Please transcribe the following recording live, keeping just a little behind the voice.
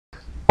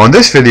On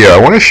this video, I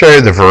want to show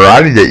you the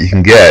variety that you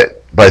can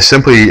get by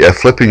simply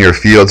flipping your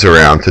fields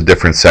around to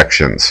different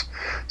sections.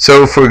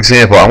 So for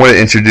example, I want to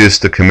introduce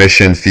the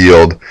commission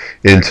field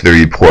into the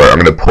report. I'm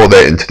going to pull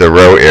that into the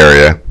row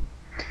area.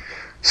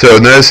 So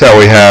notice how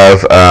we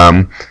have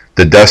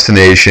the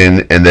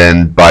destination and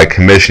then by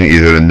commission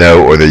either the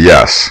no or the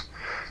yes.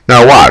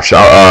 Now watch,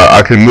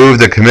 I can move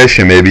the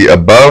commission maybe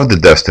above the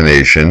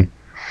destination,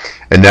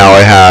 and now I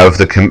have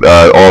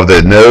all of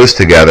the no's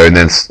together and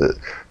then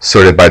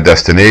sorted by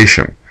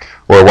destination.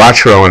 Or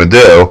watch what I want to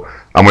do.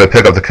 I'm going to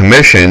pick up the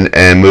commission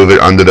and move it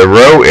under the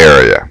row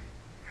area.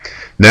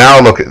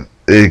 Now look,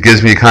 it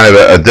gives me kind of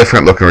a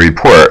different looking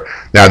report.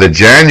 Now the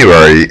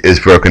January is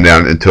broken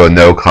down into a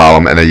no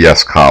column and a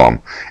yes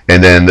column.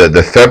 And then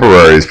the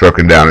February is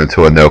broken down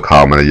into a no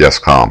column and a yes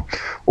column.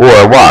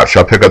 Or watch,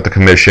 I'll pick up the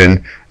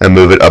commission and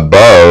move it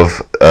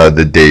above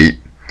the date.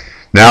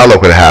 Now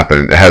look what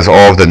happened. It has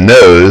all of the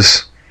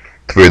no's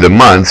through the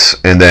months,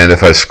 and then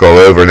if I scroll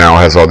over, now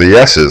it has all the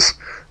yeses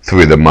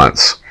through the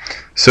months.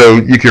 So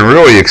you can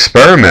really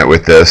experiment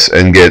with this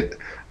and get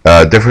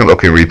different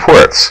looking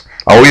reports.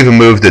 I'll even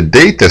move the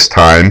date this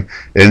time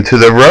into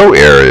the row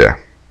area.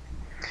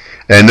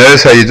 And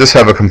notice how you just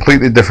have a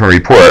completely different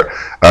report.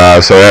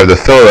 So I have the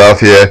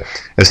Philadelphia,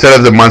 instead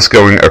of the months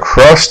going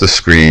across the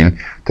screen,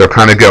 they're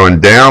kind of going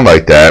down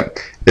like that.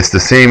 It's the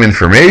same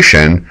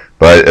information,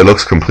 but it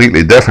looks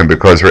completely different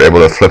because we're able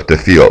to flip the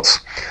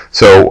fields.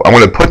 So I'm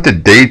going to put the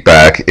date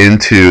back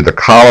into the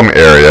column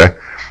area.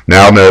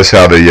 Now notice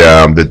how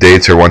the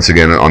dates are once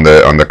again on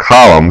the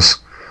columns.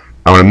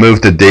 I'm going to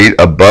move the date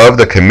above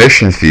the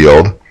commission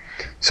field.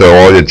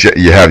 So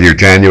you have your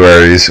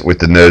Januaries with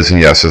the no's and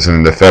yeses,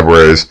 and the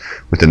Februaries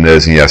with the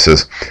no's and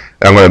yeses.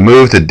 I'm going to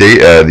move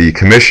the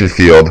commission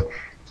field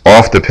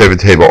off the pivot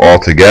table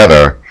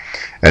altogether,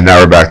 and now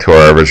we're back to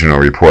our original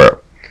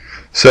report.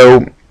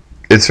 So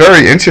it's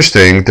very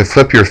interesting to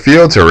flip your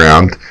fields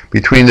around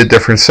between the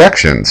different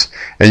sections,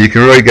 and you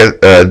can really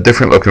get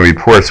different looking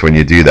reports when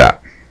you do that.